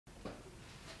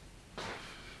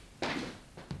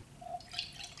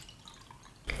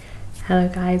Hello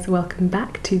guys, welcome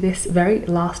back to this very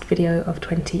last video of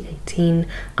 2018.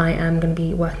 I am going to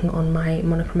be working on my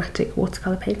monochromatic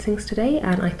watercolour paintings today,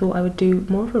 and I thought I would do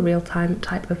more of a real-time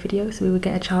type of video so we would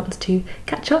get a chance to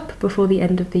catch up before the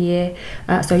end of the year.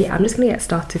 So yeah, I'm just going to get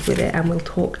started with it and we'll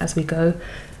talk as we go.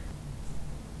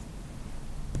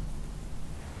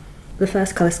 The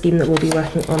first colour scheme that we'll be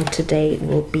working on today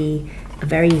will be a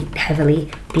very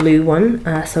heavily blue one,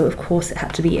 so of course it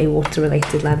had to be a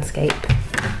water-related landscape.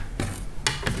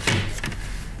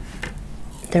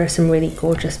 There are some really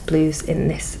gorgeous blues in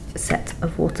this set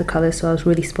of watercolours, so I was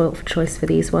really spoilt for choice for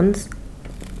these ones.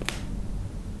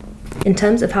 In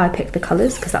terms of how I picked the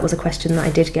colours, because that was a question that I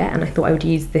did get and I thought I would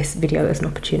use this video as an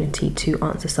opportunity to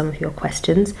answer some of your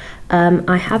questions.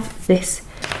 I have this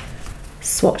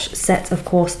swatch set, of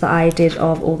course, that I did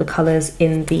of all the colours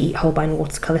in the Holbein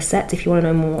watercolour set. If you want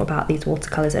to know more about these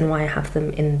watercolours and why I have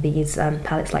them in these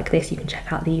palettes like this, you can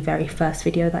check out the very first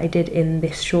video that I did in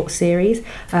this short series.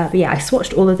 But yeah, I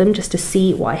swatched all of them just to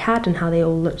see what I had and how they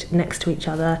all looked next to each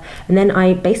other, and then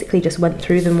I basically just went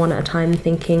through them one at a time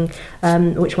thinking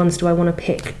which ones do I want to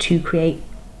pick to create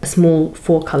a small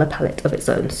 4-colour palette of its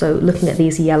own. So looking at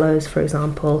these yellows, for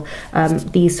example,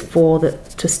 these four that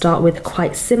to start with are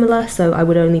quite similar, so I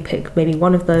would only pick maybe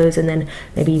one of those and then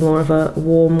maybe more of a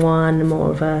warm one, more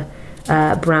of a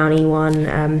browny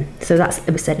one. So that's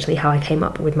essentially how I came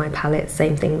up with my palette.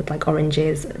 Same thing with like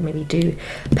oranges, maybe do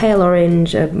pale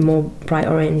orange, a more bright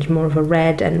orange, more of a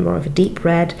red and more of a deep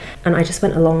red, and I just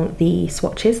went along the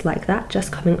swatches like that,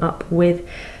 just coming up with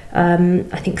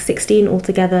I think 16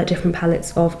 altogether different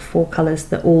palettes of 4 colours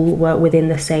that all were within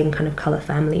the same kind of colour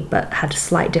family but had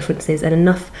slight differences and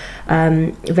enough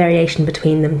variation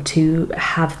between them to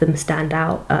have them stand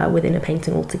out within a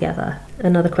painting altogether.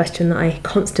 Another question that I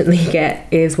constantly get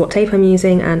is what tape I'm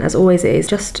using, and as always it is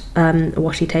just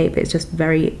washi tape. It's just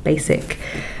very basic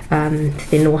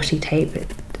thin washi tape.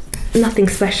 Nothing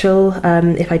special.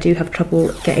 If I do have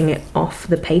trouble getting it off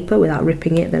the paper without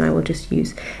ripping it, then I will just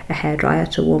use a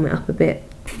hairdryer to warm it up a bit.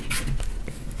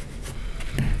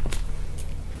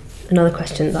 Another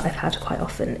question that I've had quite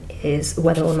often is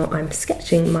whether or not I'm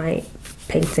sketching my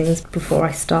paintings before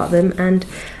I start them, and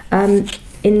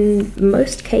in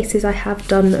most cases I have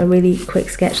done a really quick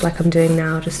sketch like I'm doing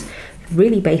now, just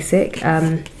really basic,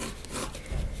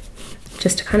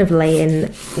 just to kind of lay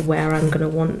in where I'm going to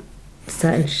want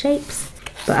certain shapes.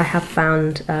 But I have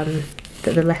found that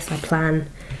the less I plan,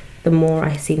 the more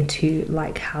I seem to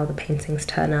like how the paintings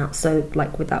turn out. So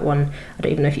like with that one, I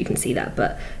don't even know if you can see that,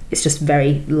 but it's just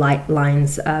very light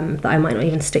lines that I might not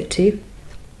even stick to.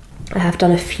 I have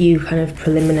done a few kind of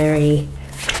preliminary,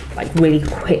 like really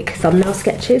quick thumbnail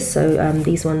sketches, so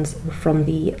these ones were from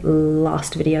the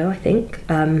last video I think,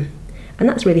 and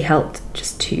that's really helped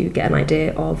just to get an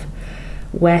idea of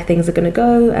where things are going to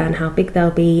go and how big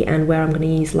they'll be and where I'm going to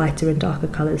use lighter and darker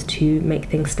colours to make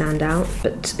things stand out.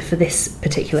 But for this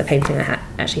particular painting I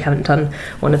actually haven't done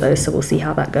one of those, so we'll see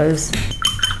how that goes.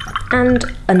 And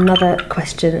another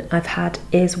question I've had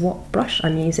is what brush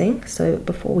I'm using. So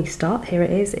before we start, here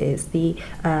it is the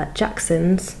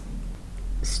Jackson's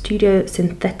Studio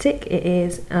Synthetic. It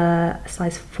is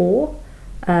size 4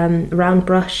 round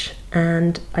brush,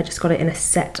 and I just got it in a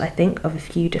set I think of a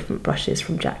few different brushes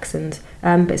from Jackson's,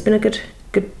 but it's been a good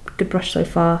brush so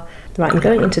far. Right, I'm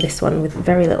going into this one with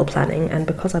very little planning, and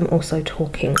because I'm also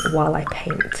talking while I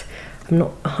paint, I'm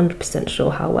not 100%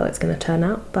 sure how well it's going to turn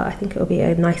out, but I think it'll be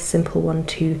a nice simple one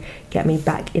to get me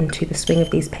back into the swing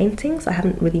of these paintings. I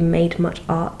haven't really made much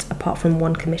art apart from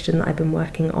one commission that I've been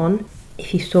working on.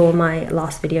 If you saw my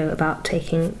last video about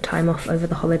taking time off over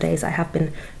the holidays, I have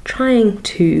been trying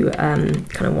to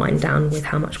kind of wind down with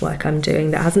how much work I'm doing.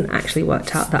 That hasn't actually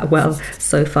worked out that well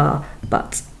so far,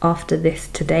 but after this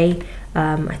today,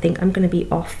 I think I'm going to be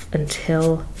off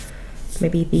until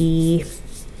maybe the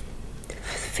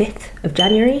 5th of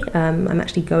January. I'm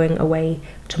actually going away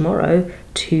tomorrow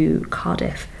to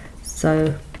Cardiff,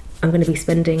 so I'm going to be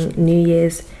spending New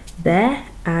Year's there,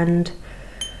 and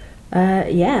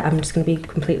yeah, I'm just going to be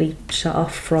completely shut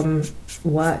off from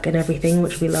work and everything,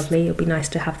 which will be lovely. It'll be nice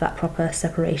to have that proper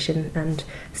separation and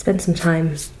spend some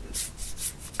time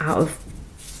out of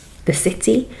the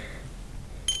city,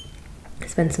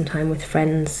 spend some time with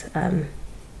friends, so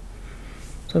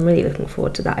I'm really looking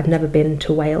forward to that. I've never been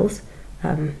to Wales,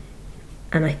 and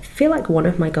I feel like one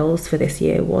of my goals for this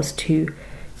year was to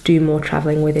do more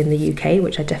travelling within the UK,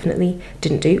 which I definitely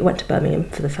didn't do. I went to Birmingham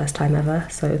for the first time ever,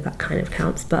 so that kind of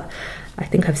counts, but I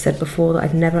think I've said before that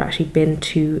I've never actually been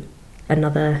to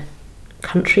another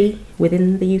country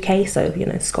within the UK, so you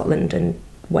know, Scotland and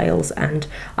Wales and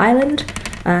Ireland.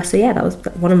 So yeah, that was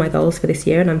one of my goals for this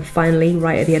year, and I'm finally,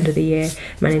 right at the end of the year,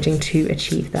 managing to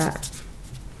achieve that.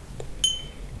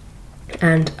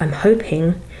 And I'm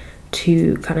hoping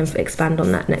to kind of expand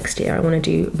on that next year. I want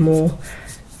to do more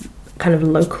kind of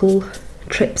local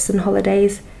trips and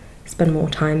holidays, spend more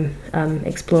time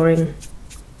exploring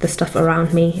the stuff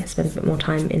around me, spend a bit more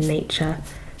time in nature,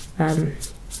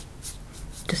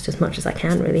 just as much as I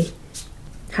can, really.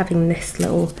 Having this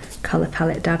little colour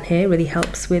palette down here really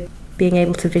helps with being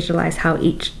able to visualise how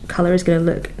each colour is going to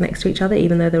look next to each other,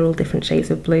 even though they're all different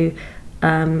shades of blue.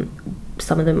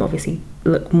 Some of them obviously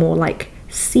look more like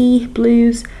sea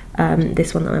blues.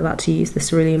 This one that I'm about to use, the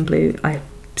cerulean blue, I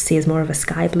see as more of a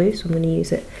sky blue, so I'm going to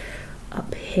use it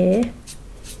up here.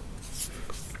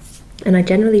 And I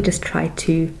generally just try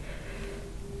to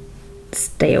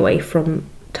stay away from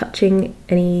touching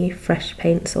any fresh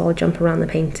paint, so I'll jump around the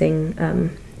painting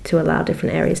to allow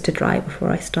different areas to dry before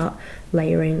I start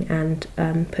layering and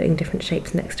putting different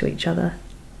shapes next to each other.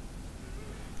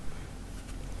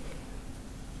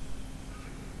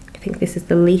 I think this is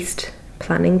the least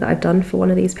planning that I've done for one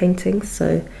of these paintings,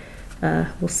 so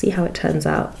we'll see how it turns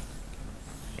out.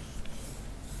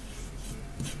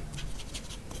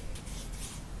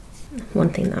 One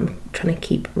thing that I'm trying to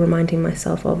keep reminding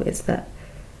myself of is that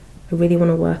I really want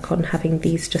to work on having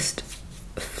these just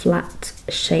flat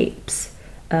shapes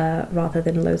rather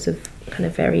than loads of kind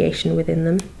of variation within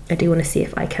them. I do want to see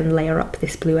if I can layer up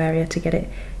this blue area to get it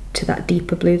to that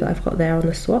deeper blue that I've got there on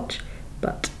the swatch,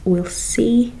 but we'll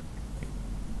see.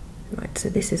 Right, so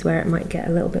this is where it might get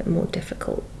a little bit more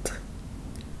difficult.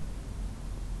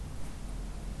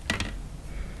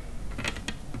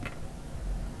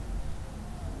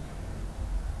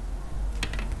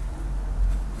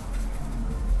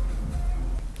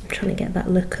 I'm trying to get that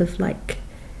look of like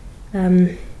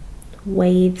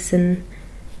waves and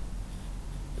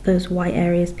those white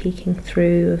areas peeking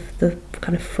through of the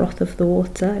kind of froth of the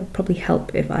water. It would probably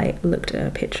help if I looked at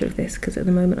a picture of this, because at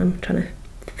the moment I'm trying to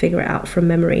figure it out from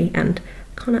memory and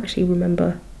I can't actually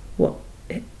remember what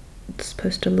it's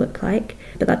supposed to look like.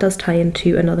 But that does tie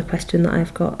into another question that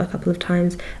I've got a couple of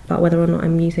times about whether or not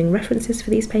I'm using references for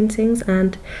these paintings,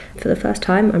 and for the first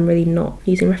time I'm really not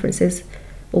using references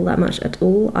all that much at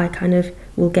all. I kind of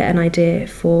will get an idea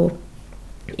for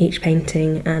each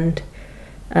painting and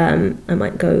I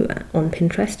might go on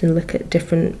Pinterest and look at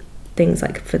different things.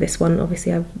 Like for this one,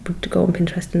 obviously I would go on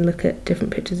Pinterest and look at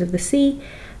different pictures of the sea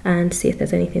and see if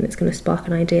there's anything that's going to spark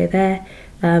an idea there,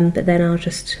 but then I'll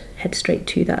just head straight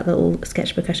to that little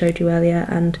sketchbook I showed you earlier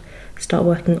and start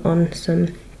working on some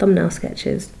thumbnail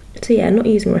sketches. So yeah, not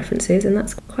using references, and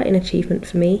that's quite an achievement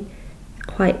for me,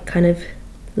 quite kind of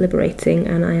liberating,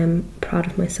 and I am proud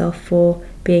of myself for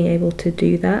being able to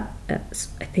do that.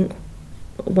 I think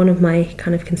one of my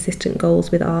kind of consistent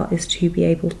goals with art is to be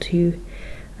able to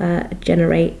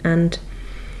generate and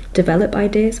develop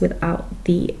ideas without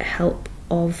the help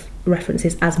of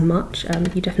references as much.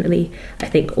 You definitely, I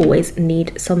think, always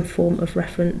need some form of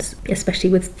reference, especially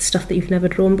with stuff that you've never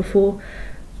drawn before,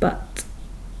 but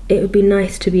it would be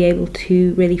nice to be able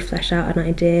to really flesh out an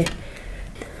idea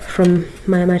from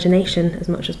my imagination as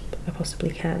much as I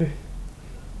possibly can.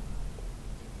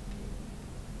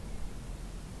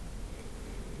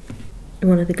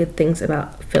 One of the good things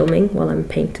about filming while I'm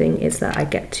painting is that I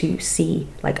get to see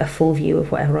like a full view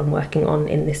of whatever I'm working on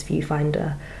in this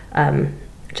viewfinder,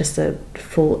 just a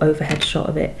full overhead shot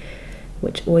of it,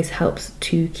 which always helps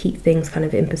to keep things kind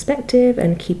of in perspective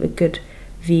and keep a good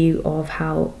view of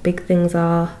how big things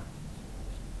are,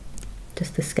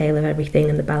 just the scale of everything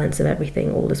and the balance of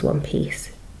everything all as one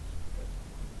piece.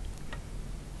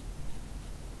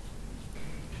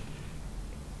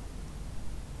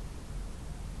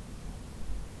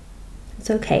 It's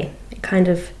okay, it kind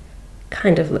of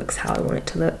looks how I want it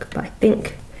to look, but I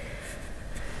think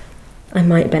I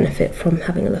might benefit from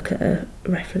having a look at a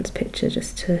reference picture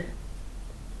just to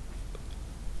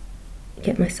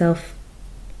get myself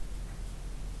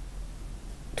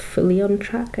fully on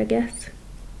track, I guess.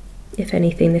 If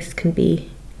anything, this can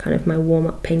be kind of my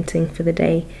warm-up painting for the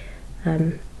day.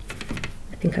 I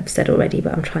think I've said already,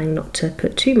 but I'm trying not to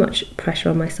put too much pressure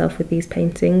on myself with these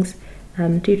paintings.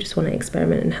 Do just want to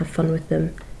experiment and have fun with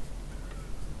them.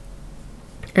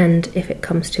 And if it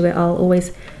comes to it, I'll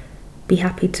always be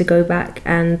happy to go back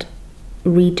and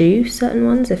redo certain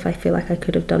ones if I feel like I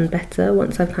could have done better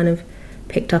once I've kind of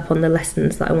picked up on the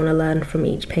lessons that I want to learn from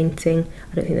each painting.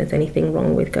 I don't think there's anything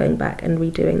wrong with going back and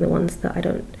redoing the ones that I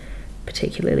don't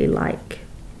particularly like.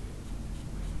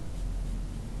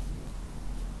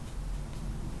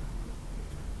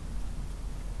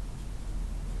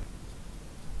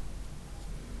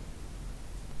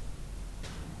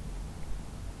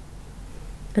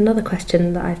 Another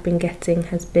question that I've been getting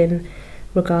has been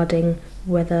regarding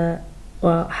whether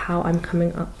or how I'm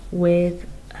coming up with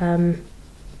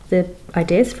the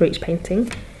ideas for each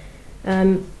painting,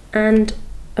 and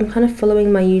I'm kind of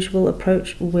following my usual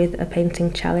approach with a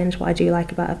painting challenge. What I do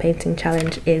like about a painting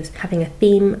challenge is having a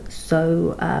theme,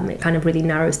 so it kind of really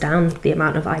narrows down the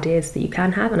amount of ideas that you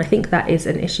can have, and I think that is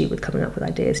an issue with coming up with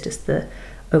ideas, just the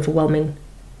overwhelming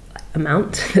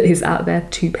amount that is out there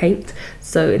to paint.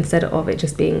 So instead of it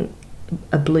just being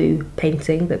a blue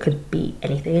painting that could be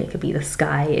anything, it could be the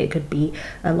sky, it could be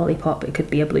a lollipop, it could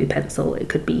be a blue pencil, it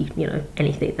could be, you know,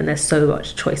 anything, and there's so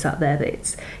much choice out there that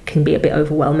it can be a bit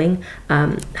overwhelming.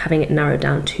 Having it narrowed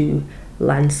down to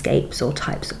landscapes or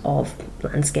types of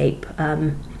landscape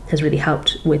has really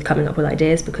helped with coming up with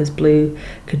ideas, because blue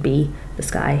could be the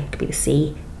sky, it could be the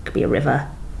sea, it could be a river,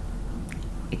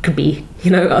 it could be,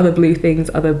 you know, other blue things,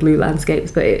 other blue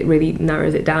landscapes, but it really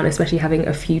narrows it down, especially having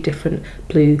a few different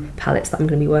blue palettes that I'm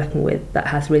going to be working with. That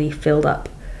has really filled up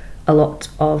a lot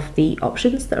of the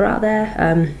options that are out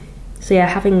there. So yeah,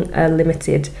 having a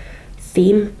limited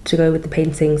theme to go with the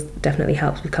paintings definitely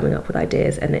helps with coming up with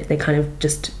ideas, and they kind of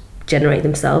just generate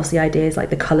themselves, the ideas. Like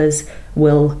the colours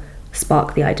will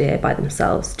spark the idea by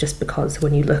themselves, just because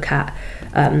when you look at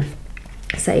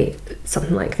say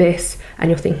something like this and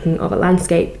you're thinking of a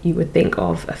landscape, you would think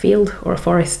of a field or a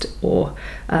forest or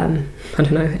I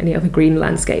don't know, any other green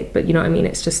landscape, but you know what I mean,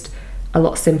 it's just a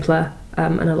lot simpler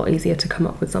and a lot easier to come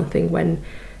up with something when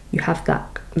you have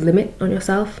that limit on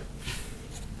yourself.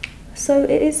 So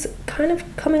it is kind of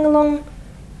coming along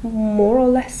more or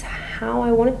less how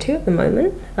I want it to at the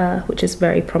moment, which is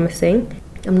very promising.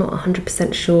 I'm not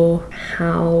 100% sure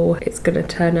how it's going to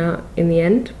turn out in the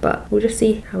end, but we'll just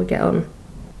see how we get on.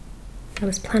 I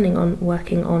was planning on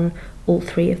working on all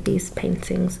 3 of these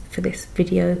paintings for this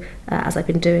video, as I've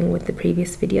been doing with the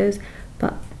previous videos,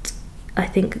 but I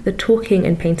think the talking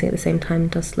and painting at the same time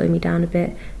does slow me down a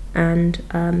bit, and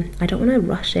I don't want to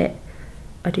rush it.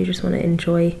 I do just want to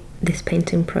enjoy this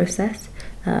painting process,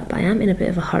 but I am in a bit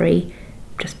of a hurry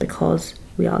just because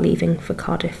we are leaving for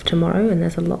Cardiff tomorrow and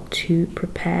there's a lot to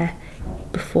prepare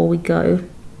before we go.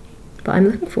 But I'm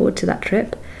looking forward to that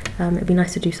trip. It'd be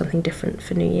nice to do something different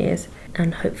for New Year's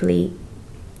and hopefully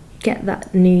get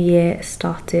that new year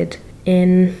started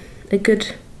in a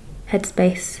good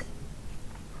headspace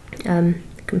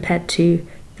compared to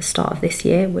the start of this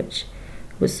year, which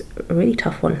was a really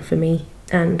tough one for me.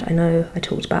 And I know I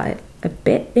talked about it a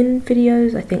bit in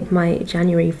videos. I think my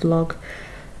January vlog,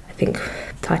 I think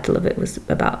the title of it was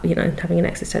about, you know, having an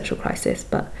existential crisis,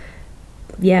 but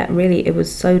yeah, really it was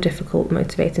so difficult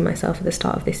motivating myself at the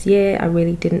start of this year. I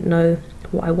really didn't know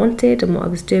what I wanted and what I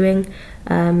was doing,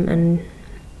 and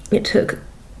it took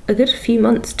a good few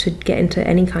months to get into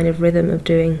any kind of rhythm of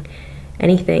doing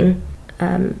anything,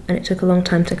 and it took a long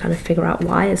time to kind of figure out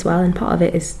why as well, and part of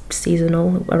it is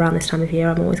seasonal. Around this time of year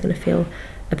I'm always going to feel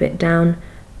a bit down,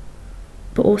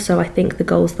 but also I think the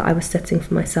goals that I was setting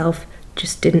for myself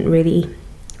just didn't really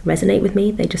resonate with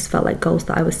me. They just felt like goals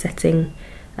that I was setting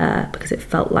because it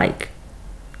felt like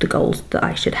the goals that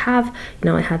I should have. You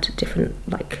know, I had different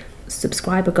like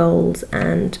subscriber goals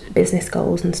and business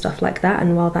goals and stuff like that,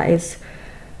 and while that is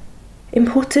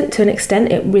important to an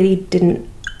extent, it really didn't,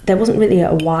 there wasn't really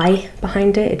a why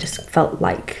behind it. It just felt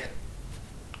like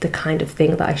the kind of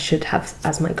thing that I should have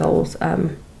as my goals,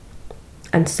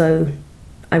 and so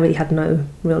I really had no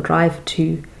real drive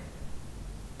to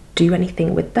do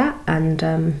anything with that,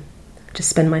 and just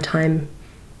spend my time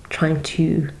trying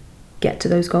to get to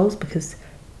those goals, because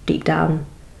deep down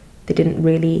they didn't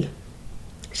really,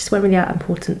 just weren't really that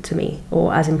important to me,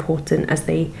 or as important as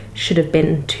they should have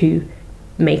been to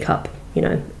make up, you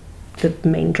know, the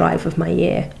main drive of my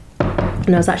year.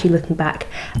 And I was actually looking back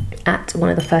at one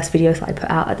of the first videos that I put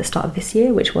out at the start of this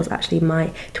year, which was actually my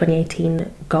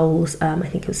 2018 goals. I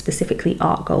think it was specifically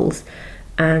art goals,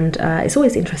 and it's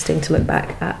always interesting to look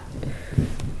back at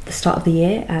the start of the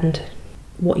year and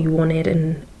what you wanted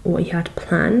and what you had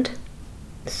planned.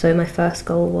 So my first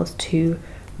goal was to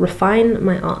refine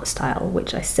my art style,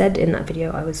 which I said in that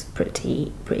video I was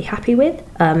pretty happy with,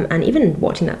 and even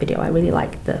watching that video I really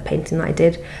liked the painting that I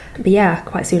did. But yeah,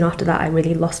 quite soon after that I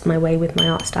really lost my way with my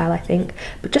art style, I think,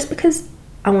 but just because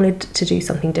I wanted to do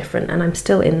something different, and I'm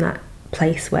still in that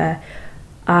place where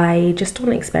I just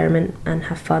want to experiment and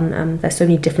have fun. There's so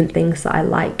many different things that I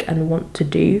like and want to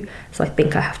do, so I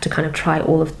think I have to kind of try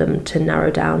all of them to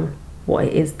narrow down what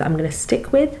it is that I'm going to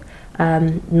stick with.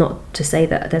 Not to say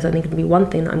that there's only going to be one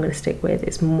thing that I'm going to stick with,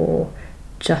 it's more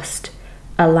just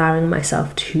allowing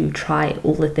myself to try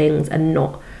all the things and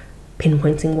not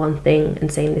pinpointing one thing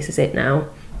and saying this is it now.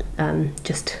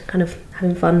 Just kind of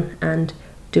having fun and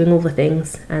doing all the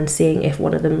things and seeing if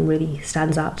one of them really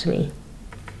stands out to me.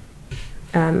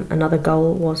 Another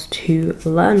goal was to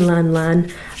learn,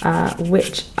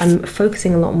 which I'm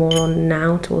focusing a lot more on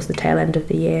now towards the tail end of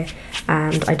the year,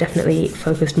 and I definitely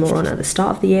focused more on at the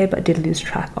start of the year, but did lose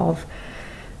track of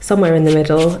somewhere in the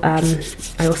middle.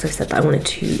 I also said that I wanted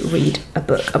to read a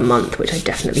book a month, which I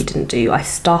definitely didn't do. I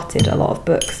started a lot of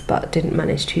books but didn't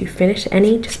manage to finish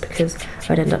any just because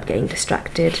I'd end up getting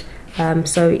distracted.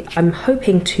 So I'm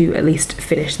hoping to at least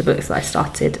finish the books that I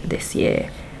started this year,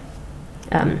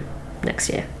 next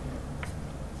year.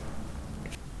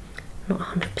 I'm not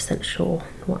 100% sure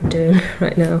what I'm doing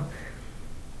right now.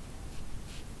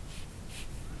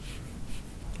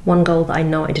 One goal that I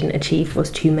know I didn't achieve was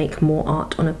to make more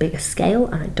art on a bigger scale,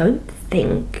 and I don't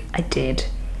think I did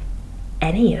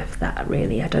any of that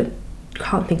really.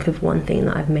 Can't think of one thing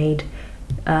that I've made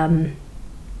in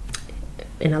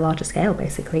a larger scale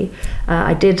basically.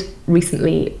 I did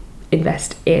recently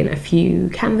invest in a few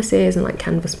canvases and like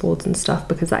canvas boards and stuff,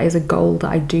 because that is a goal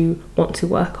that I do want to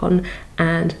work on,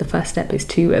 and the first step is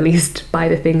to at least buy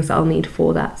the things that I'll need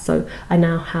for that. So I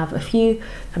now have a few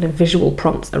kind of visual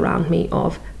prompts around me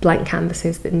of blank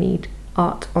canvases that need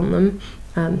art on them.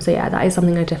 So yeah, that is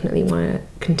something I definitely want to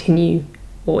continue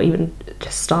or even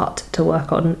just start to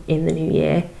work on in the new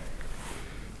year.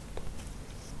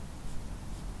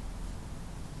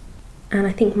 And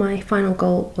I think my final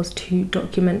goal was to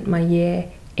document my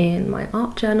year in my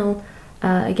art journal.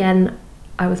 Again,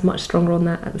 I was much stronger on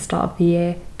that at the start of the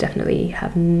year. Definitely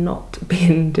have not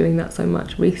been doing that so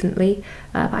much recently.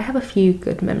 But I have a few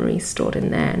good memories stored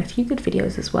in there and a few good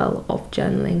videos as well of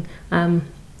journaling.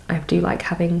 I do like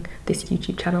having this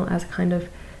YouTube channel as a kind of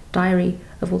diary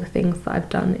of all the things that I've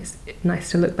done. It's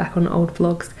nice to look back on old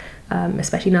vlogs,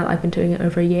 especially now that I've been doing it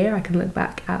over a year. I can look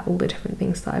back at all the different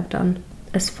things that I've done.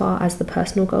 As far as the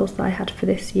personal goals that I had for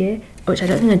this year, which I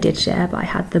don't think I did share, but I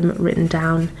had them written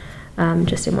down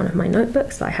just in one of my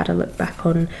notebooks that I had a look back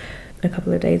on a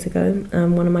couple of days ago.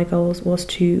 One of my goals was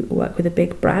to work with a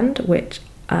big brand, which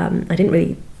I didn't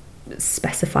really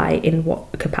specify in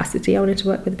what capacity I wanted to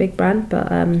work with a big brand, but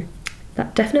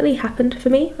that definitely happened for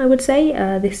me, I would say,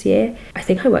 this year. I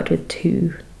think I worked with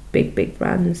two big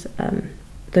brands.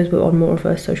 Those were on more of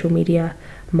a social media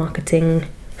marketing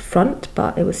front,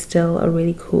 but it was still a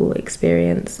really cool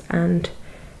experience, and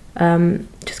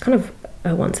just kind of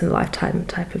a once in a lifetime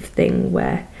type of thing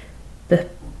where the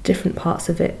different parts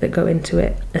of it that go into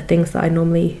it are things that I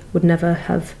normally would never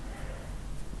have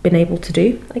been able to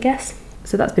do, I guess.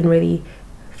 So that's been really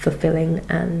fulfilling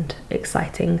and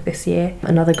exciting this year.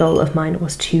 Another goal of mine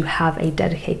was to have a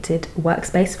dedicated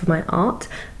workspace for my art,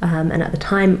 and at the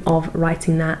time of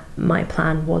writing that, my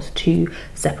plan was to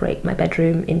separate my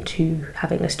bedroom into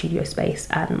having a studio space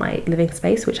and my living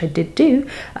space, which I did do,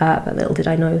 but little did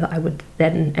I know that I would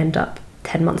then end up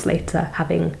 10 months later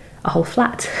having a whole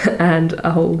flat and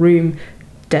a whole room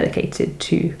dedicated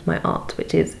to my art,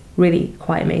 which is really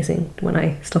quite amazing when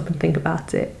I stop and think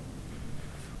about it.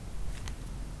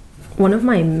 One of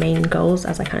my main goals,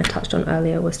 as I kind of touched on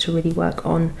earlier, was to really work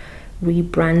on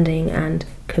rebranding and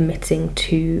committing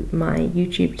to my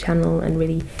YouTube channel and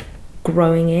really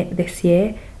growing it this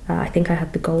year. I think I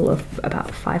had the goal of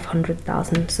about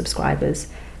 500,000 subscribers,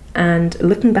 and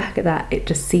looking back at that, it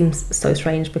just seems so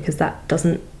strange because that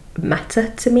doesn't matter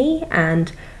to me,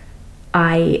 and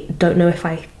I don't know if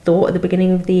I thought at the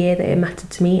beginning of the year that it mattered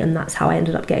to me, and that's how I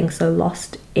ended up getting so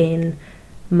lost in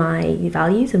my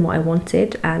values and what I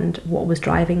wanted and what was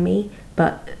driving me.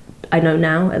 But I know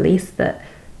now, at least, that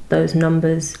those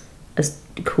numbers, as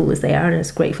cool as they are and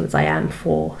as grateful as I am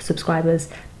for subscribers,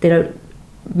 they don't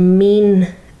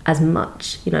mean as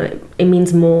much. You know, it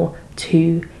means more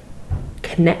to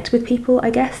connect with people, I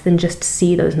guess, than just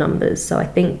see those numbers. So I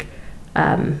think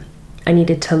I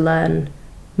needed to learn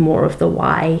more of the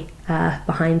why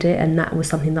behind it, and that was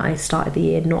something that I started the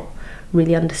year not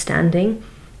really understanding.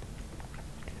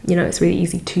 You know, it's really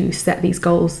easy to set these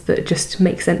goals that just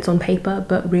make sense on paper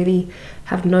but really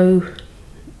have no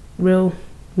real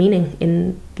meaning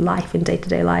in life, in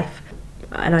day-to-day life.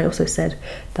 And I also said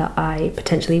that I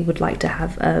potentially would like to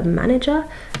have a manager,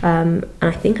 and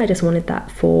I think I just wanted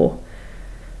that for,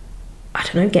 I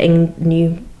don't know, getting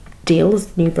new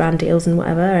deals, new brand deals and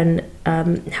whatever. And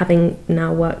having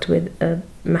now worked with a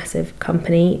massive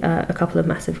company, a couple of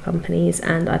massive companies,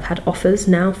 and I've had offers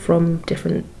now from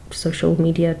different social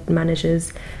media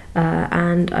managers,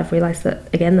 and I've realized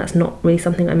that, again, that's not really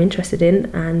something I'm interested in,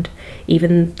 and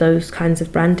even those kinds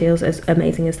of brand deals, as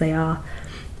amazing as they are,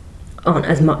 aren't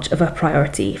as much of a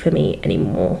priority for me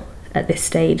anymore at this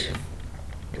stage.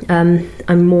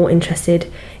 I'm more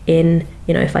interested in,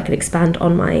 you know, if I could expand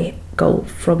on my goal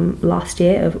from last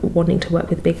year of wanting to work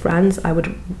with big brands. I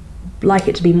would like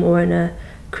it to be more in a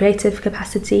creative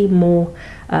capacity, more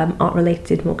art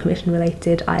related, more commission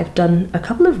related. I've done a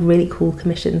couple of really cool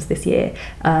commissions this year,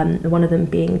 one of them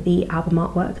being the album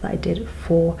artwork that I did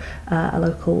for a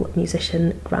local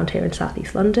musician around here in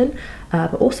southeast London,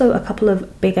 but also a couple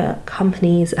of bigger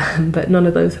companies, but none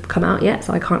of those have come out yet,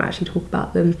 so I can't actually talk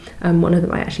about them. One of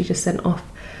them I actually just sent off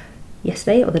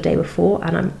yesterday or the day before,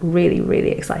 and I'm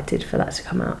really excited for that to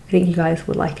come out. I think you guys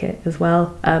would like it as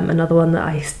well. Another one that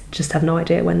I just have no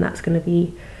idea when that's going to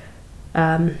be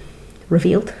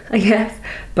revealed, I guess,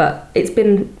 but it's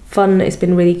been fun. It's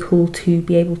been really cool to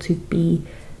be able to be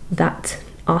that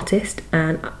artist,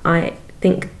 and I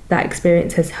think that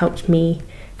experience has helped me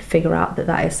figure out that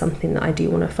that is something that I do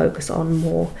want to focus on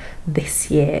more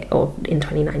this year, or in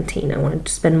 2019. I wanted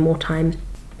to spend more time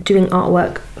doing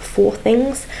artwork for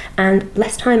things and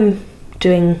less time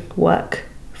doing work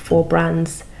for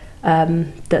brands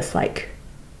that's like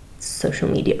social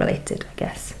media related, I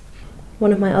guess.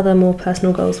 One of my other more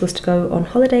personal goals was to go on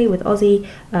holiday with Ozzy,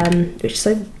 which is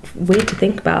so weird to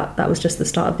think about. That was just the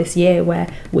start of this year where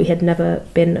we had never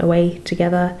been away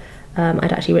together.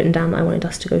 I'd actually written down that I wanted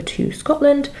us to go to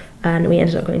Scotland, and we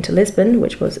ended up going to Lisbon,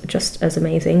 which was just as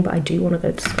amazing, but I do want to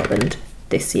go to Scotland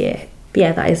this year. But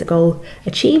yeah, that is a goal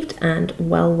achieved and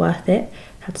well worth it.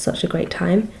 Had such a great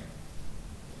time.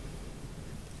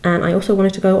 And I also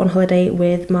wanted to go on holiday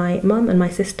with my mum and my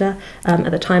sister. At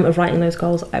the time of writing those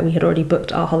goals, we had already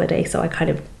booked our holiday, so I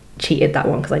kind of cheated that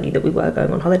one because I knew that we were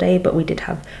going on holiday, but we did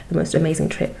have the most amazing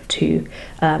trip to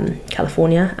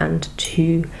California and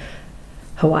to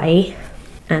Hawaii.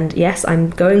 And yes, I'm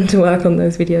going to work on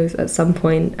those videos at some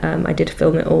point. I did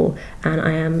film it all,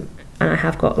 and I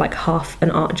have got like half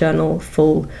an art journal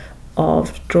full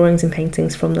of drawings and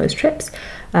paintings from those trips.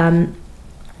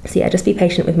 So yeah, just be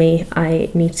patient with me. I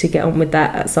need to get on with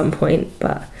that at some point,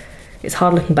 but it's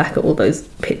hard looking back at all those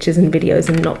pictures and videos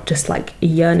and not just like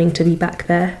yearning to be back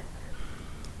there.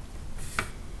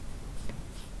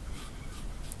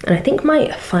 And I think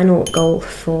my final goal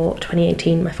for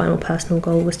 2018, my final personal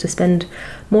goal, was to spend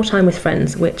more time with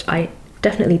friends, which I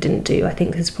definitely didn't do. I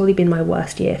think this has probably been my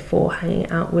worst year for hanging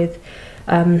out with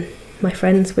my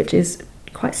friends, which is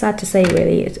quite sad to say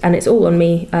really, and it's all on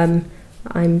me.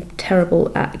 I'm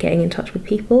terrible at getting in touch with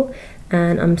people,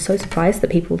 and I'm so surprised that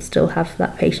people still have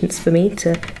that patience for me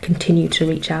to continue to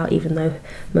reach out, even though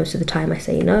most of the time I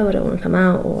say no, I don't want to come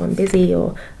out, or I'm busy,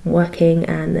 or I'm working,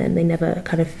 and then they never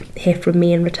kind of hear from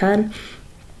me in return.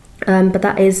 But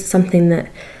that is something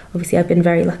that obviously I've been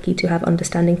very lucky to have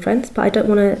understanding friends, but I don't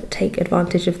want to take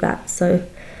advantage of that. So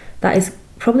that is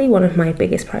probably one of my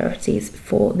biggest priorities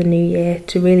for the new year,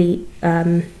 to really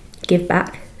give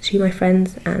back to my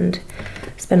friends and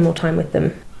spend more time with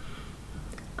them.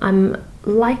 I'm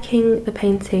liking the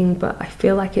painting, but I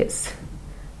feel like it's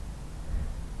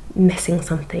missing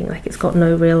something, like it's got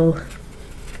no real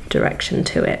direction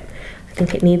to it. I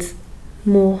think it needs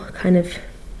more kind of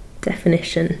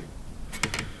definition.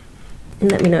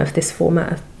 And let me know if this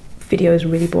format of video is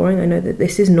really boring. I know that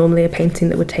this is normally a painting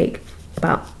that would take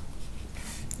about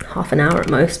half an hour at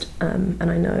most, and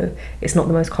I know it's not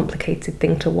the most complicated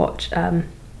thing to watch,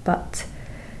 but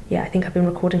yeah, I think I've been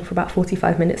recording for about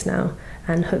 45 minutes now,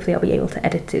 and hopefully I'll be able to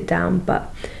edit it down.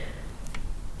 But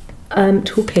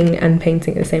talking and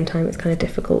painting at the same time is kind of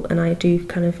difficult, and I do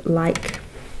kind of like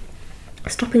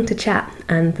stopping to chat,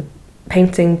 and the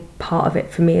painting part of it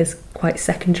for me is quite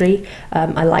secondary.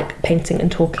 I like painting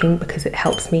and talking because it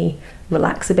helps me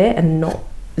relax a bit and not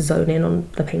zone in on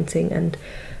the painting and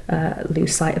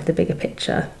lose sight of the bigger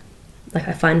picture. Like,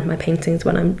 I find my paintings,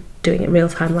 when I'm doing it real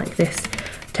time like this,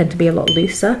 tend to be a lot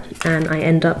looser, and I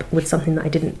end up with something that I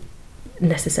didn't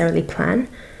necessarily plan.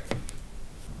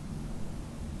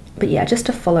 But yeah, just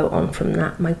to follow on from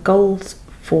that, my goals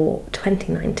for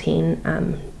 2019,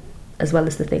 as well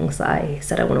as the things that I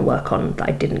said I want to work on that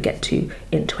I didn't get to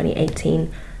in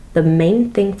 2018, the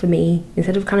main thing for me,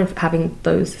 instead of kind of having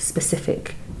those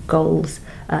specific goals,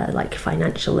 like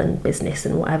financial and business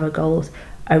and whatever goals,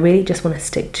 I really just want to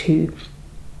stick to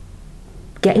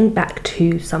getting back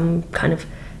to some kind of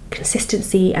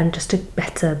consistency and just a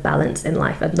better balance in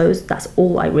life. And that's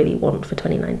all I really want for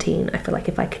 2019. I feel like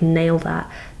if I can nail that,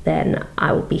 then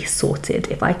I will be sorted.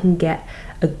 If I can get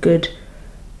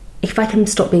if I can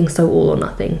stop being so all or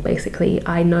nothing, basically,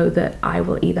 I know that I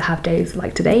will either have days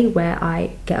like today where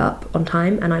I get up on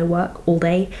time and I work all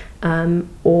day,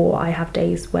 or I have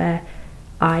days where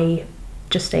I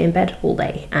just stay in bed all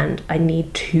day and I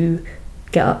need to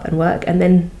get up and work and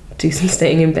then do some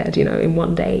staying in bed, in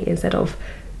one day, instead of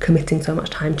committing so much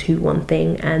time to one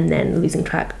thing and then losing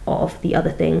track of the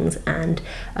other things. And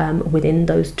within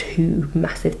those two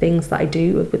massive things that I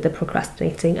do with the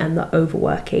procrastinating and the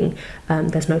overworking,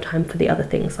 there's no time for the other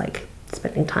things like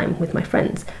spending time with my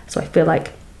friends. So I feel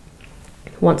like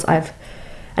once I've,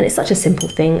 and it's such a simple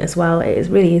thing as well, it is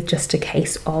really just a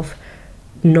case of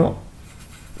not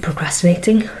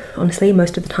procrastinating, honestly,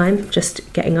 most of the time,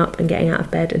 just getting up and getting out of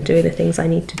bed and doing the things I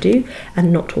need to do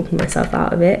and not talking myself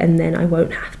out of it, and then I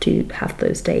won't have to have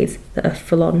those days that are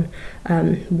full on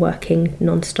working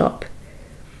non-stop.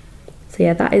 So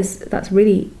yeah, that's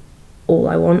really all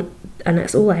I want, and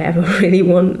that's all I ever really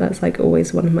want. That's like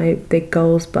always one of my big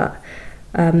goals, but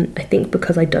I think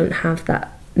because I don't have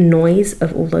that noise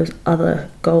of all those other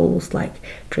goals, like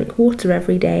drink water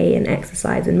every day and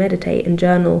exercise and meditate and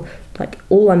journal, like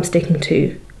all I'm sticking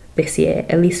to this year,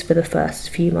 at least for the first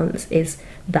few months, is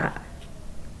that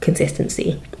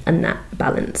consistency and that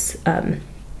balance, and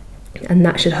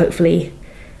that should hopefully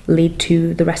lead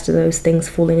to the rest of those things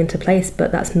falling into place.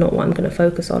 But that's not what I'm going to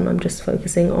focus on. I'm just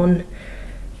focusing on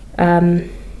having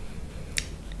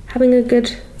a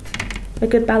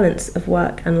good balance of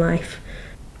work and life.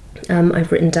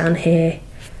 I've written down here: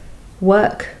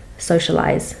 work,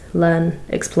 socialise, learn,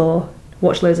 explore,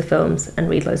 watch loads of films and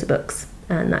read loads of books.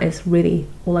 And that is really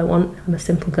all I want. I'm a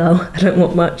simple girl, I don't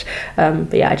want much.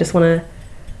 But yeah, I just want to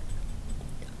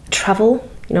travel,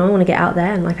 you know, I want to get out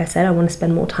there, and like I said, I want to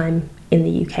spend more time in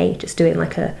the UK, just doing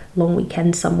like a long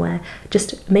weekend somewhere,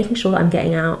 just making sure that I'm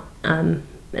getting out and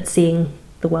seeing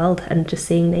the world and just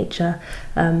seeing nature.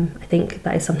 I think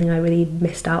that is something I really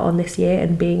missed out on this year,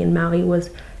 and being in Maui was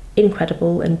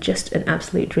incredible and just an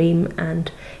absolute dream, and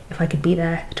if I could be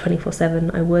there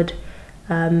 24/7 I would.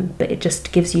 But it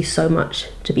just gives you so much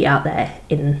to be out there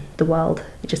in the world.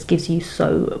 It just gives you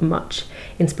so much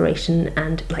inspiration,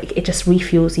 and like it just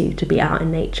refuels you to be out in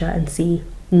nature and see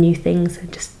new things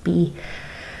and just be,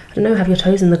 I don't know, have your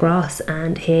toes in the grass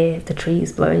and hear the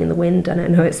trees blowing in the wind. And I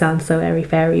know it sounds so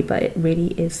airy-fairy, but it really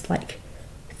is like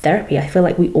therapy. I feel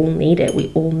like we all need it. We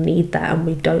all need that, and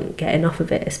we don't get enough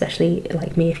of it, especially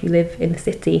like me if you live in the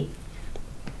city.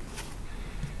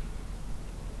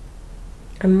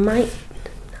 I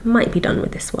might be done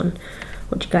with this one.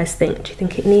 What do you guys think? Do you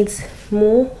think it needs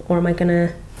more, or am I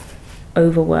gonna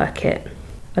overwork it?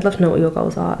 I'd love to know what your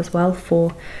goals are as well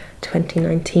for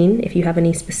 2019, if you have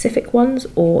any specific ones,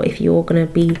 or if you're going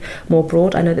to be more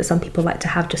broad. I know that some people like to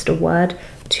have just a word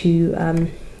to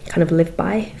kind of live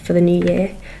by for the new year,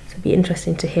 so it'd be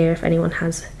interesting to hear if anyone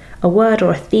has a word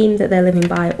or a theme that they're living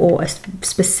by, or a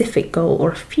specific goal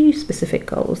or a few specific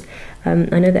goals. I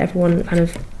know that everyone kind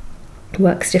of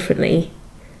works differently,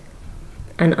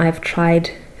 and I've tried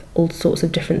all sorts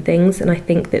of different things, and I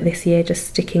think that this year just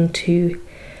sticking to,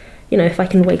 you know, if I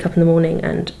can wake up in the morning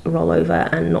and roll over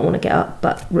and not want to get up,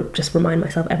 but just remind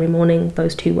myself every morning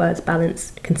those two words,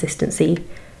 balance, consistency,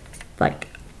 like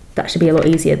that should be a lot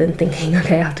easier than thinking,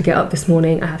 okay, I have to get up this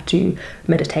morning, I have to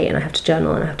meditate, and I have to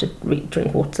journal, and I have to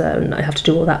drink water, and I have to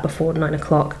do all that before 9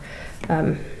 o'clock.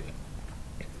 It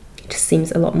just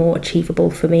seems a lot more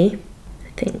achievable for me.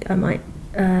 I think I might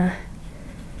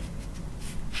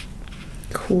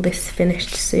call this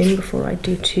finished soon before I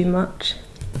do too much.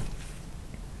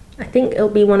 I think it'll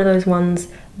be one of those ones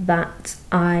that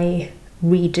I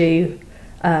redo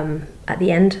at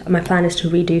the end. My plan is to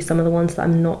redo some of the ones that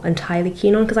I'm not entirely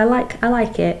keen on, because I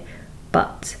like it,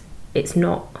 but it's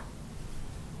not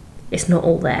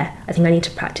all there. I think I need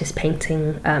to practice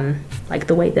painting like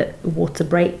the way that water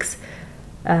breaks,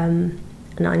 and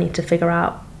I need to figure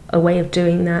out a way of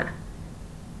doing that.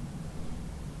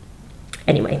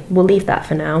 Anyway, we'll leave that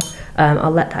for now.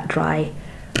 I'll let that dry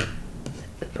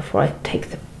before I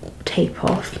take the tape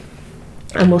off,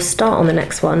 and we'll start on the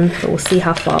next one, but we'll see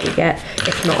how far we get.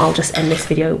 If not, I'll just end this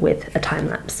video with a time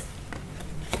lapse.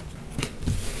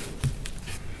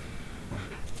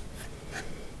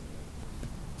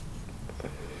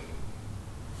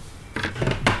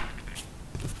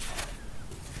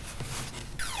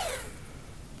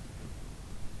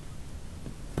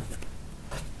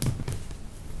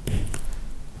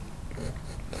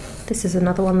 This is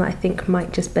another one that I think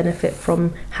might just benefit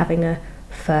from having a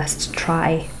first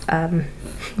try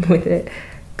with it,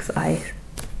 because I,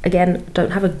 again,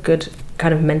 don't have a good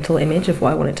kind of mental image of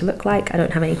what I want it to look like. I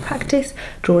don't have any practice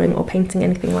drawing or painting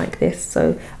anything like this,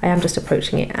 so I am just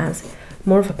approaching it as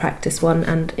more of a practice one,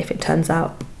 and if it turns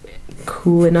out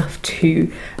cool enough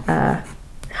to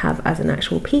have as an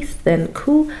actual piece, then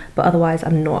cool, but otherwise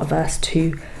I'm not averse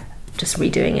to just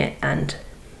redoing it and,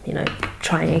 you know,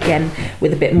 trying again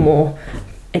with a bit more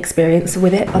experience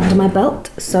with it under my belt.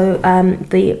 So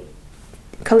the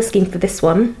colour scheme for this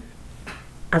one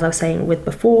as I was saying with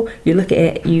before, you look at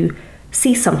it, you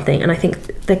see something, and I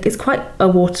think that it's quite a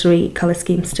watery colour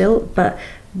scheme still, but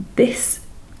this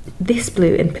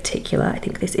blue in particular, I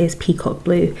think this is peacock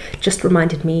blue, just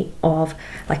reminded me of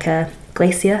like a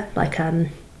glacier, like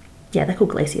yeah, they're called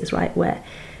glaciers, right, where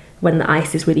when the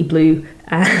ice is really blue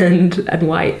and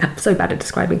white. I'm so bad at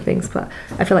describing things, but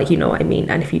I feel like you know what I mean,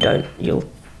 and if you don't, you'll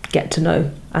get to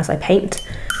know as I paint.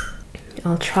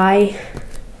 I'll try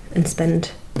and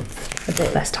spend a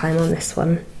bit less time on this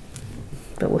one,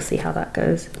 but we'll see how that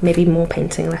goes. Maybe more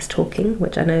painting, less talking,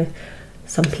 which I know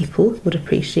some people would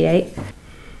appreciate.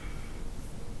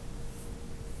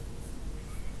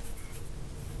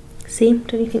 See,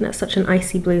 don't you think that's such an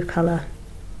icy blue colour?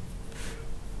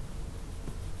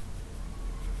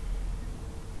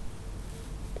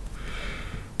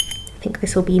 I think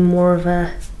this will be more of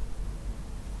a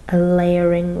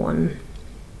layering one.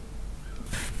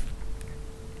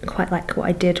 Quite like what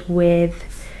I did with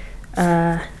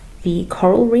the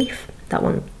coral reef. That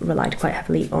one relied quite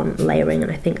heavily on layering,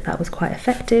 and I think that was quite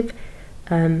effective.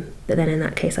 But then in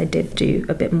that case I did do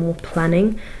a bit more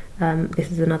planning.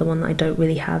 This is another one that I don't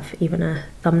really have even a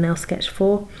thumbnail sketch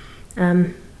for.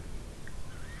 But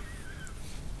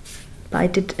I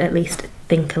did at least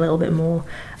think a little bit more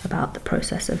about the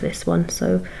process of this one,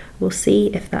 so we'll see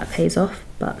if that pays off.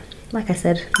 But like I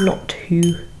said, not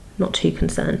too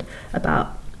concerned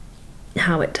about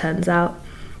how it turns out.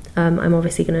 I'm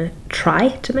obviously going to try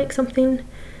to make something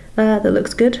that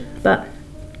looks good, but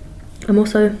I'm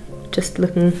also just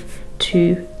looking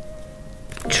to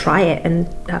try it and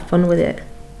have fun with it.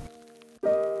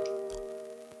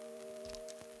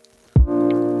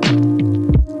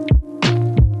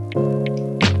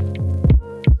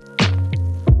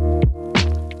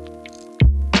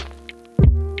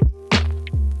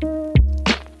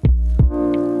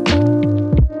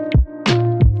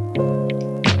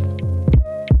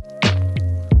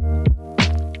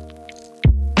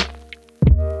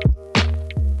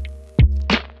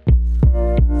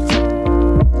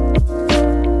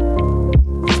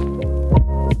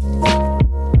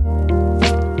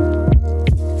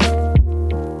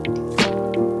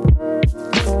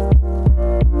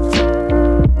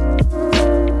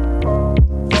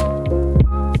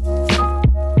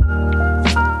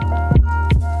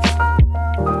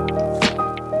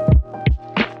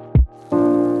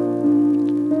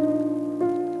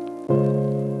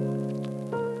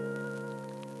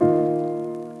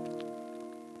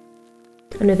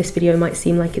 I know this video might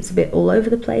seem like it's a bit all over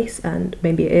the place, and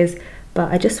maybe it is,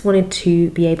 but I just wanted to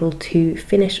be able to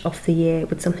finish off the year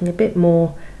with something a bit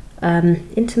more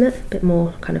intimate, a bit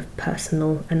more kind of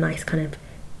personal, a nice kind of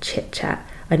chit chat.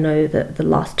 I know that the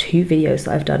last 2 videos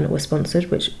that I've done were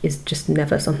sponsored, which is just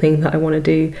never something that I want to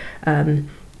do.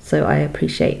 So I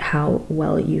appreciate how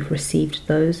well you've received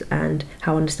those and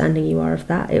how understanding you are of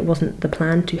that. It wasn't the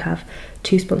plan to have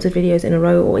 2 sponsored videos in a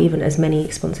row, or even as many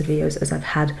sponsored videos as I've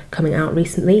had coming out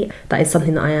recently. That is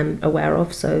something that I am aware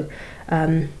of. So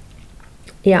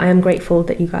yeah, I am grateful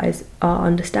that you guys are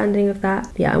understanding of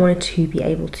that. Yeah, I wanted to be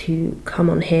able to come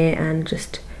on here and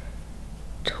just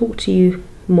talk to you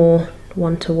more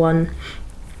one-to-one.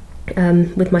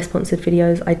 With my sponsored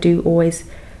videos, I do always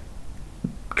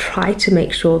try to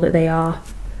make sure that they are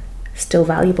still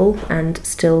valuable and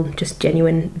still just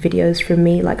genuine videos from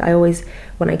me. Like, I always,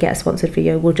 when I get a sponsored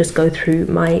video, will just go through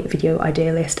my video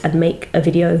idea list and make a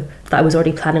video that I was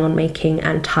already planning on making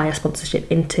and tie a sponsorship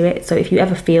into it. So if you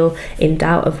ever feel in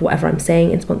doubt of whatever I'm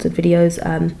saying in sponsored videos,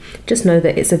 just know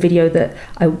that it's a video that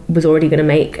I was already going to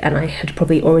make and I had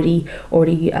probably already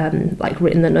like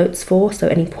written the notes for, so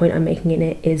any point I'm making in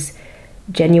it is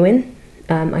genuine.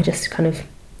 I just kind of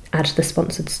add the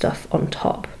sponsored stuff on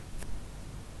top.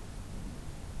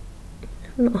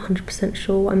 I'm not 100%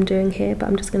 sure what I'm doing here, but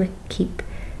I'm just going to keep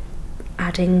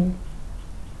adding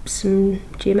some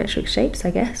geometric shapes,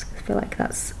 I guess. I feel like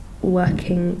that's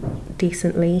working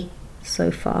decently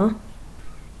so far.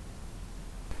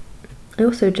 I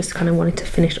also just kind of wanted to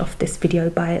finish off this video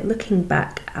by looking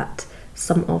back at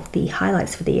some of the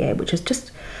highlights for the year, which has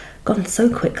just gone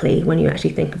so quickly when you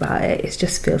actually think about it. It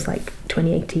just feels like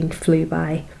 2018 flew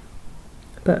by.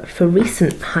 But for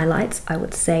recent highlights, I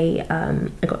would say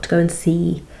I got to go and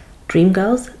see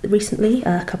Dreamgirls recently,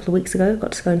 a couple of weeks ago.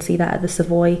 Got to go and see that at the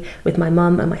Savoy with my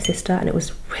mum and my sister, and it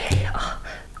was really,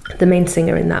 the main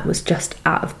singer in that was just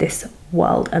out of this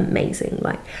world amazing.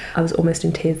 Like, I was almost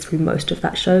in tears through most of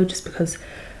that show just because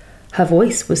her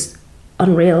voice was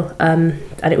unreal, and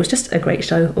it was just a great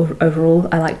show overall.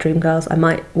 I like Dreamgirls. I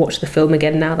might watch the film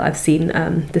again now that I've seen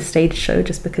the stage show,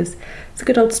 just because it's a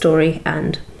good old story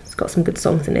and it's got some good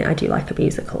songs in it. I do like a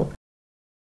musical.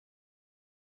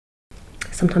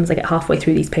 sometimes I get halfway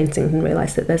through these paintings and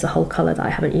realise that there's a whole colour that I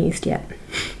haven't used yet.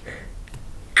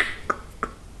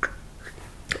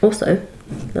 Also,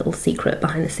 little secret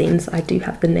behind the scenes, I do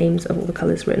have the names of all the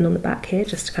colours written on the back here,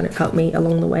 just to kind of help me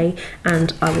along the way,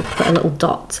 and I will put a little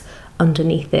dot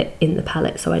underneath it in the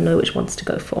palette so I know which ones to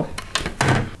go for.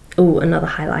 Oh, another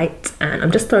highlight, and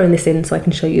I'm just throwing this in so I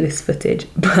can show you this footage,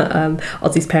 but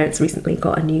Ozzy's parents recently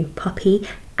got a new puppy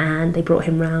and they brought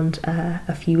him round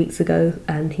a few weeks ago,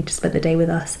 and he just spent the day with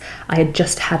us. I had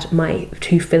just had my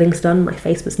 2 fillings done, my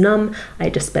face was numb, I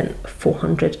had just spent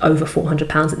over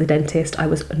 £400 at the dentist. I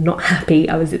was not happy,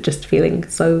 I was just feeling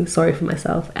so sorry for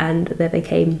myself, and there they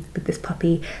came with this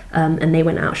puppy, and they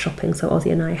went out shopping, so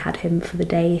Ozzy and I had him for the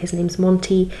day. His name's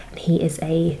Monty, and he is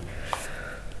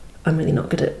I'm really not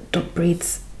good at dog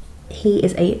breeds. He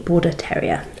is a border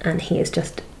terrier, and he is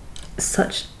just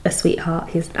such a sweetheart.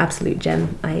 He's an absolute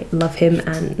gem. I love him,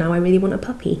 and now I really want a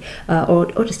puppy, or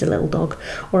just a little dog,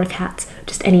 or a cat,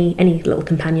 just any little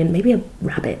companion, maybe a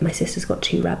rabbit. My sister's got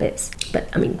 2 rabbits, but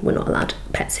I mean, we're not allowed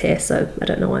pets here, so I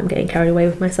don't know why I'm getting carried away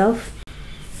with myself.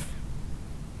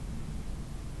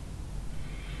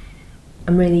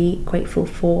 I'm really grateful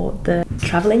for the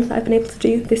travelling that I've been able to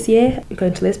do this year.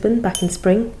 Going to Lisbon back in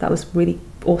spring, that was really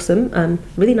awesome.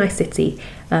 Really nice city,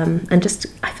 and just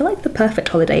I feel like the perfect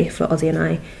holiday for Ozzy and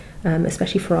I,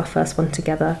 especially for our first one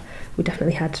together. We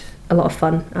definitely had a lot of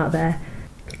fun out there.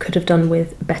 Could have done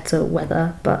with better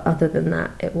weather, but other than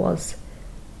that, it was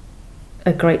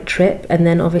a great trip. And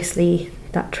then obviously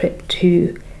that trip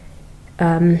to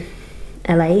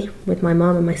LA with my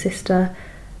mum and my sister,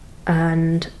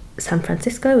 and San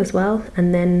Francisco as well,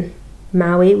 and then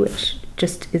Maui, which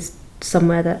just is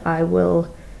somewhere that I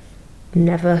will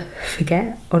never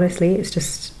forget. Honestly, it's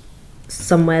just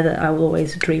somewhere that I will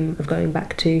always dream of going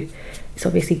back to. It's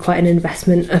obviously quite an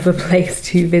investment of a place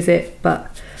to visit,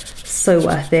 but so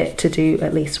worth it to do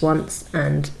at least once,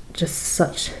 and just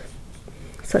such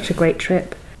a great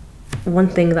trip. One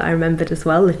thing that I remembered as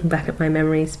well, looking back at my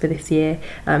memories for this year,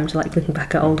 like looking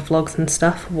back at old vlogs and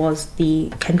stuff, was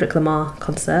the Kendrick Lamar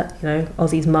concert. You know,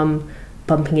 Ozzy's mum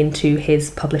bumping into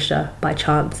his publisher by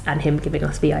chance and him giving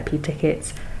us VIP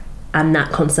tickets, and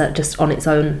that concert just on its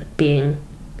own being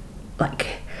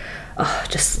like, oh,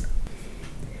 just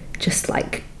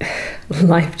like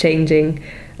life-changing.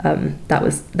 That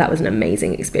was an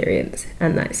amazing experience,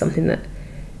 and that is something that,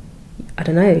 I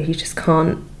don't know, you just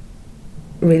can't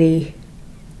really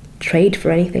trade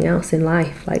for anything else in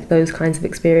life, like those kinds of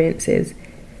experiences.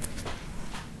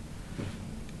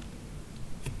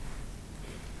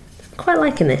 I'm quite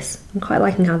liking this. I'm quite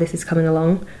liking how this is coming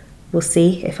along. We'll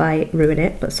see if I ruin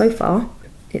it, but so far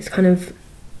it's kind of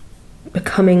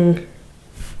becoming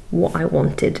what I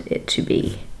wanted it to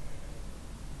be.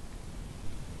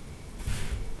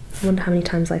 I wonder how many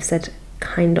times I've said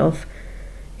kind of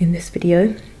in this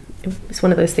video. It's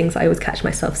one of those things I always catch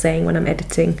myself saying when I'm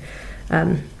editing.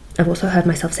 I've also heard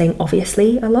myself saying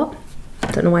obviously a lot. I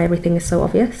don't know why everything is so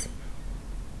obvious.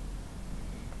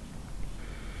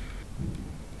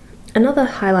 Another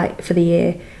highlight for the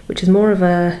year, which is more of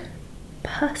a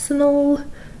personal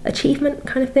achievement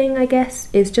kind of thing, I guess,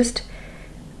 is just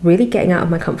really getting out of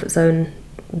my comfort zone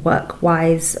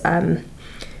work-wise.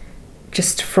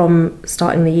 Just from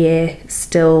starting the year,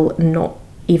 still not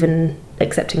even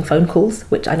accepting phone calls,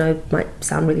 which I know might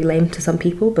sound really lame to some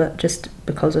people, but just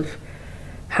because of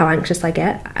how anxious I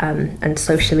get and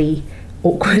socially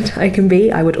awkward I can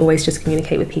be, I would always just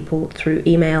communicate with people through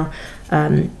email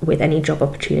with any job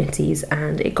opportunities,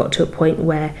 and it got to a point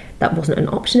where that wasn't an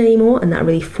option anymore, and that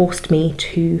really forced me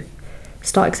to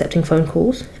start accepting phone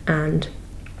calls, and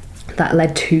that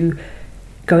led to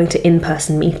going to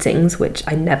in-person meetings, which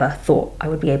I never thought I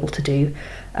would be able to do.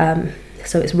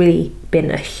 So it's really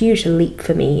been a huge leap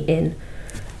for me in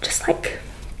just like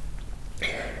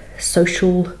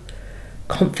social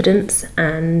confidence,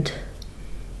 and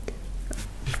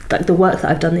like the work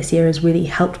that I've done this year has really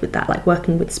helped with that. Like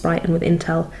working with Sprite and with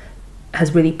Intel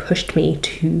has really pushed me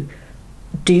to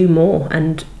do more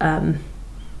and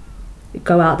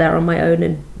go out there on my own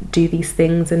and do these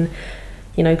things, and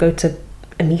you know, go to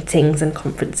meetings and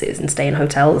conferences and stay in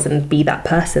hotels and be that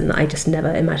person that I just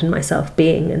never imagined myself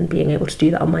being, and being able to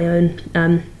do that on my own.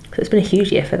 So it's been a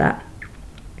huge year for that,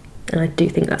 and I do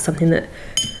think that's something that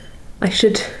I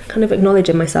should kind of acknowledge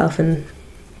in myself and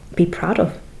be proud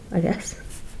of, I guess.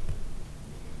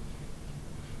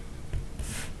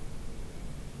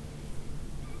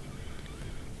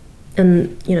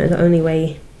 And you know, the only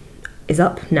way is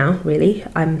up now, really.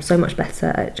 I'm so much better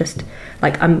at just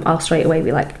like, I'll straight away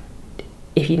be like,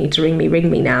 if you need to ring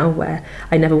me now, where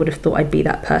I never would have thought I'd be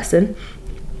that person.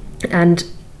 And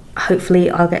hopefully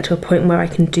I'll get to a point where I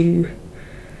can do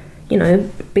you know,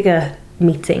 bigger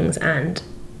meetings and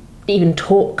even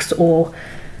talks or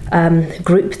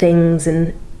group things,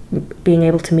 and being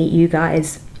able to meet you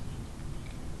guys.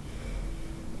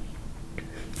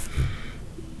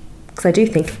 Because I do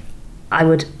think I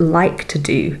would like to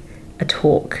do a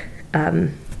talk. I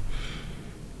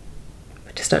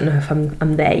just don't know if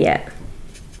I'm there yet.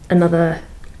 Another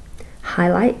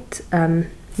highlight,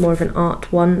 more of an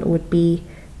art one, would be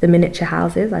the miniature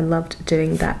houses. I loved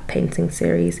doing that painting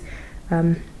series.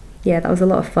 Yeah, that was a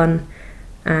lot of fun,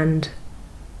 and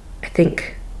I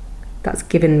think that's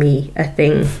given me a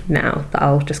thing now that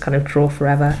I'll just kind of draw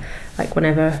forever. Like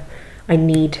whenever I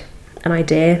need an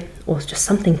idea or just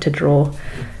something to draw,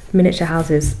 miniature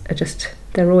houses are just,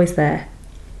 they're always there.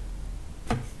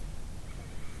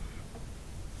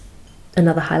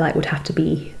 Another highlight would have to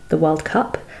be the World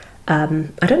Cup. I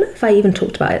don't know if I even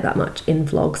talked about it that much in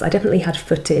vlogs. I definitely had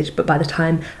footage, but by the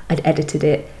time I'd edited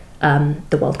it,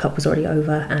 the World Cup was already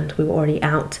over and we were already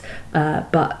out.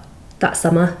 But that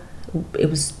summer, it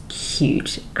was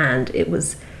huge, and it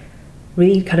was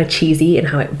really kind of cheesy in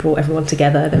how it brought everyone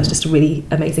together. There was just a really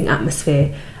amazing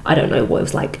atmosphere. I don't know what it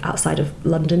was like outside of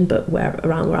London, but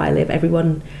around where I live,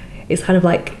 everyone is kind of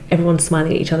like, everyone's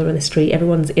smiling at each other in the street,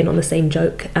 everyone's in on the same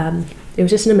joke. It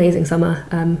was just an amazing summer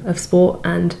of sport,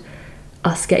 and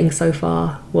us getting so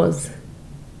far was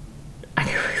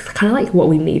kind of like what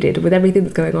we needed. With everything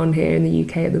that's going on here in the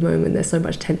UK at the moment, there's so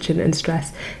much tension and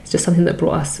stress. It's just something that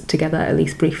brought us together, at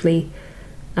least briefly.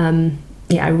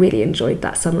 Yeah, I really enjoyed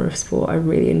that summer of sport. I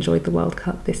really enjoyed the World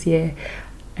Cup this year.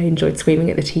 I enjoyed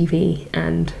screaming at the TV,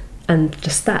 and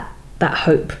just that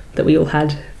hope that we all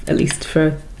had, at least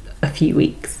for a few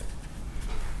weeks.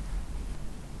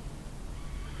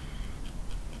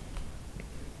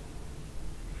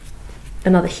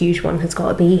 Another huge one has got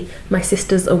to be my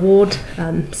sister's award.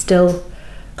 Still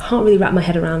can't really wrap my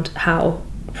head around how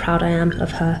proud I am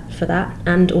of her for that,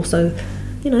 and also,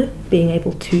 you know, being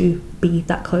able to be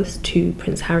that close to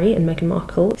Prince Harry and Meghan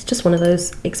Markle. It's just one of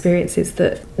those experiences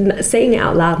that, saying it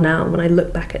out loud now, when I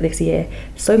look back at this year,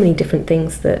 so many different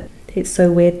things that it's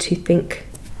so weird to think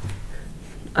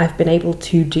I've been able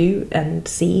to do and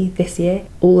see this year.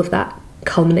 All of that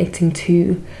culminating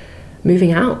to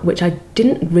moving out, which I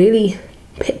didn't really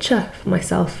picture for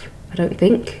myself, I don't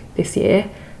think, this year.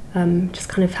 Just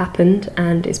kind of happened,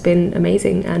 and it's been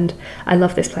amazing, and I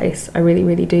love this place. I really,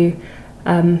 really do.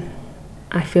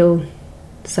 I feel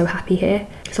so happy here.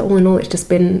 So all in all, it's just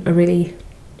been a really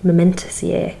momentous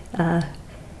year.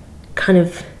 Kind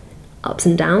of ups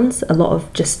and downs, a lot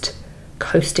of just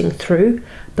coasting through,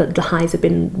 but the highs have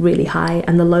been really high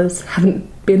and the lows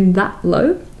haven't been that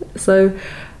low. So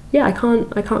yeah, I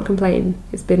can't complain.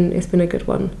 It's been a good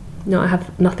one. No, I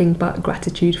have nothing but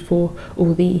gratitude for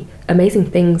all the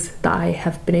amazing things that I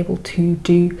have been able to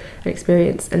do and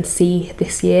experience and see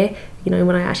this year. You know,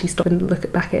 when I actually stop and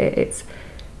look back at it, it's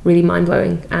really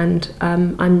mind-blowing, and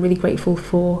I'm really grateful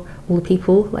for all the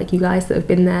people like you guys that have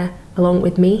been there along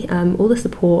with me, all the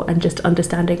support and just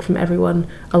understanding from everyone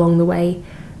along the way,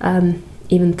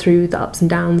 even through the ups and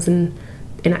downs and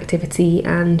inactivity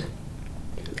and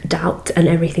doubt and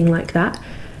everything like that.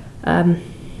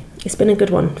 It's been a good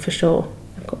one for sure.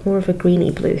 I've got more of a greeny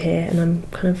blue here, and I'm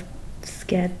kind of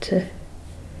scared to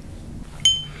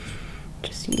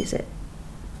just use it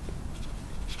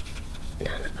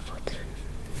down at the bottom.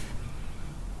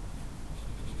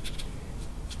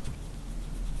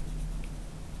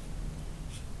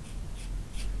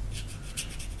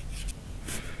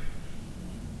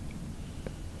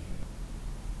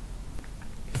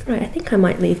 Right, I think I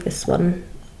might leave this one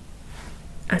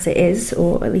as it is,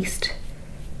 or at least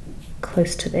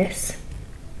close to this.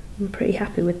 I'm pretty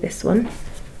happy with this one.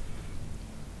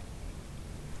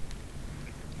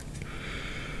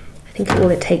 I think all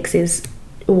it takes is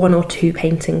one or two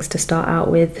paintings to start out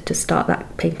with, to start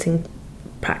that painting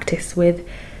practice with,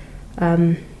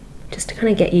 just to kind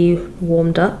of get you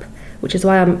warmed up, which is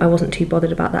why I wasn't too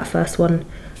bothered about that first one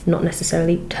not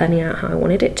necessarily turning out how I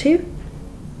wanted it to.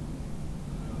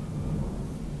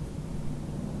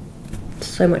 It's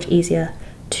so much easier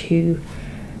to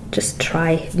just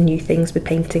try new things with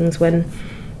paintings when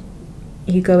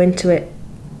you go into it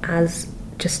as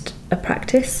just a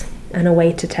practice and a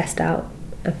way to test out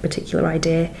a particular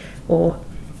idea or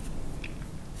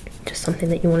just something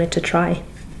that you wanted to try.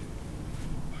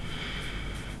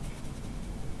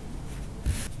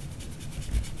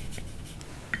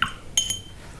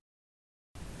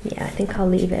 Yeah, I think I'll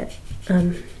leave it.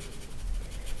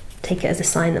 Take it as a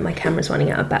sign that my camera's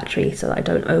running out of battery so that I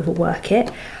don't overwork it.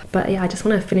 But yeah, I just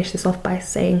want to finish this off by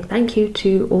saying thank you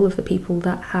to all of the people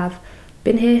that have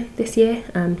been here this year,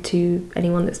 to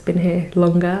anyone that's been here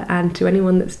longer, and to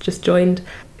anyone that's just joined.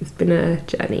 It's been a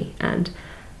journey and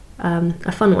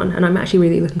a fun one, and I'm actually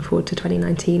really looking forward to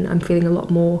 2019. I'm feeling a lot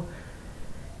more,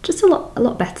 just a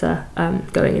lot better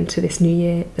going into this new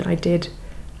year than I did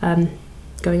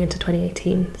going into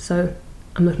 2018. So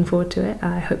I'm looking forward to it.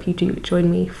 I hope you do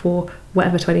join me for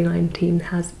whatever 2019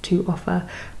 has to offer.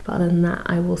 But other than that,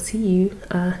 I will see you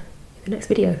in the next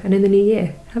video and in the new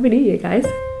year. Happy New Year, guys!